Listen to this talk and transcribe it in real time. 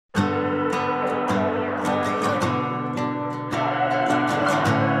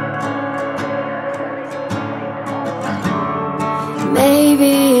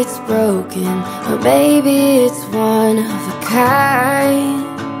broken, or maybe it's one of a kind.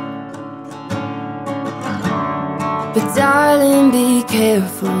 But darling, be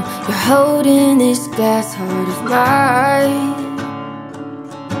careful, you're holding this glass heart of mine.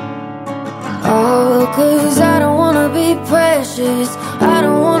 Oh, 'cause I don't wanna be precious, I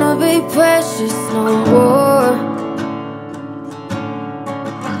don't wanna be precious no more.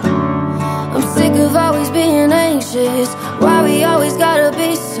 I'm sick of always being anxious, why we always gotta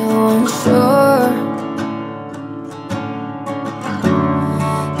be so unsure.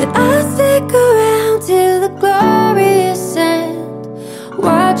 But I'll stick around till the glorious end,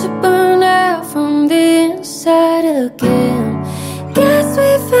 watch it burn out from the inside again. Guess we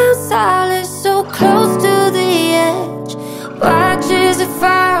found solace so close to the edge, watch as it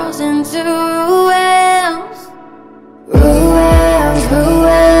falls into ruins. Ruins,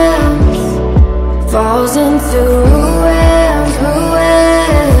 ruins, falls into ruins,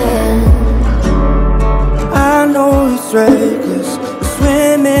 ruins. I know it's reckless,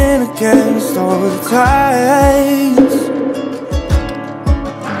 swimming against all the tides.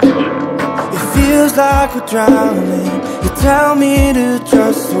 It feels like we're drowning, you tell me to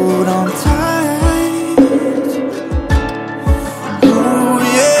just hold on tight. Oh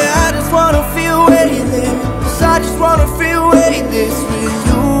yeah, I just wanna feel weightless, I just wanna feel weightless with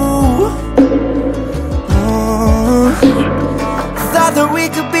you. Thought that we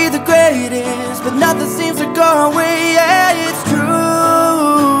could be the greatest, but nothing seems to go our way, yeah, it's true.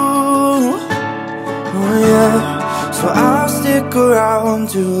 Oh yeah, so I'll stick around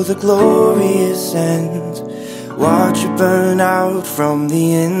till the glorious end, watch it burn out from the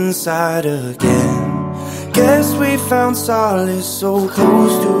inside again. Guess we found solace so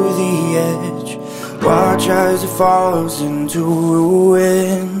close to the edge, watch as it falls into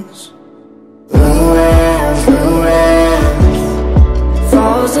ruins. Ruins, ruins,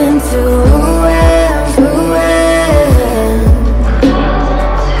 falls into ruins, ruins.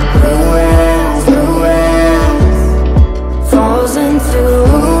 Ruins, ruins, falls into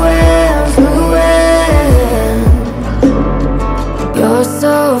ruins, ruins. You're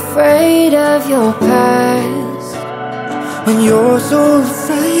so afraid of your past, And you're so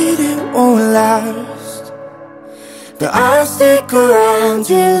afraid it won't last. but I'll stick around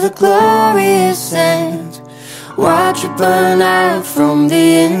till the glorious end, watch it burn out from the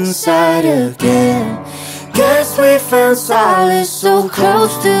inside again. Guess we found solace so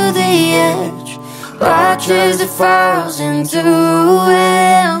close to the edge, watch as it falls into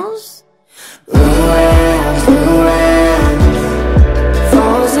ruins. Ruins, ruins.